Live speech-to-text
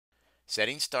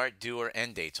Setting start, due, or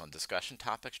end dates on discussion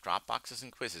topics, Dropboxes,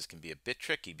 and quizzes can be a bit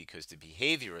tricky because the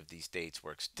behavior of these dates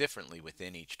works differently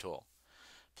within each tool.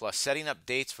 Plus, setting up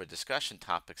dates for discussion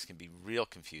topics can be real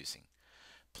confusing.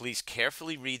 Please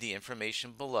carefully read the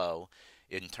information below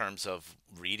in terms of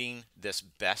reading this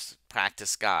best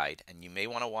practice guide, and you may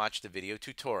want to watch the video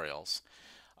tutorials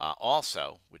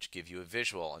also, which give you a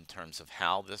visual in terms of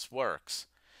how this works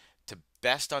to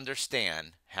best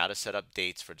understand how to set up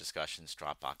dates for discussions,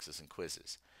 Dropboxes, and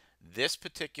quizzes. This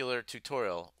particular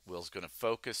tutorial is going to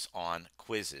focus on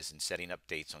quizzes and setting up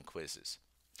dates on quizzes.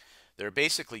 There are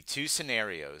basically two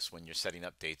scenarios when you're setting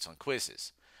up dates on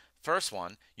quizzes. First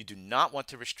one, you do not want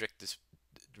to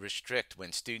restrict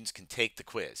when students can take the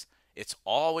quiz. It's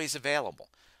always available.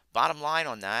 Bottom line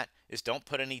on that is don't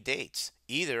put any dates,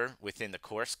 either within the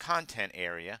course content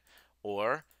area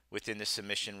or within the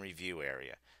submission review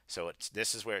area. So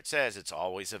this is where it says it's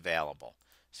always available.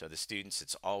 So the students,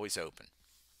 it's always open.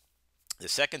 The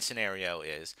second scenario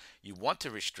is you want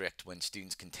to restrict when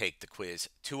students can take the quiz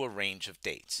to a range of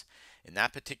dates. In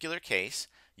that particular case,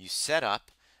 you set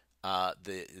up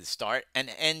the start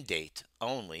and end date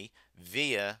only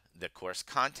via the course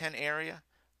content area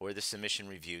or the submission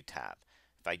review tab.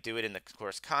 If I do it in the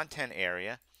course content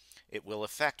area, it will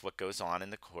affect what goes on in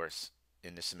the course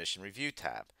in the submission review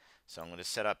tab. So I'm going to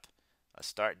set up a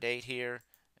start date here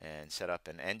and set up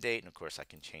an end date, and of course I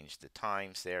can change the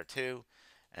times there too,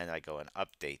 and I go and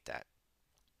update that.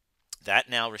 That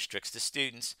now restricts the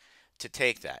students to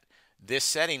take that. This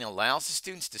setting allows the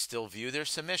students to still view their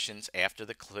submissions after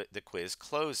the quiz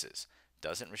closes.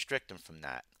 Doesn't restrict them from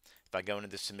that. If I go into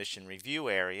the submission review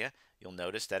area, you'll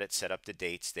notice that it set up the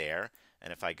dates there.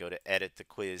 And if I go to edit the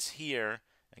quiz here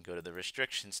and go to the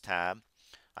restrictions tab,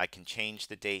 I can change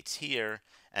the dates here,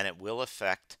 and it will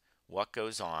affect what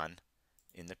goes on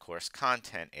in the course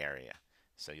content area.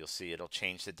 So you'll see it'll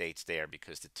change the dates there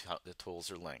because the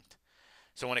tools are linked.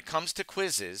 So when it comes to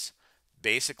quizzes,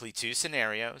 basically two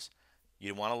scenarios.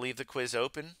 You want to leave the quiz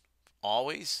open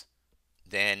always,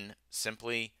 then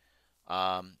simply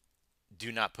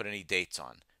do not put any dates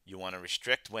on. You want to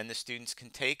restrict when the students can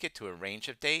take it to a range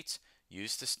of dates,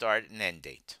 use the start and end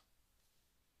date.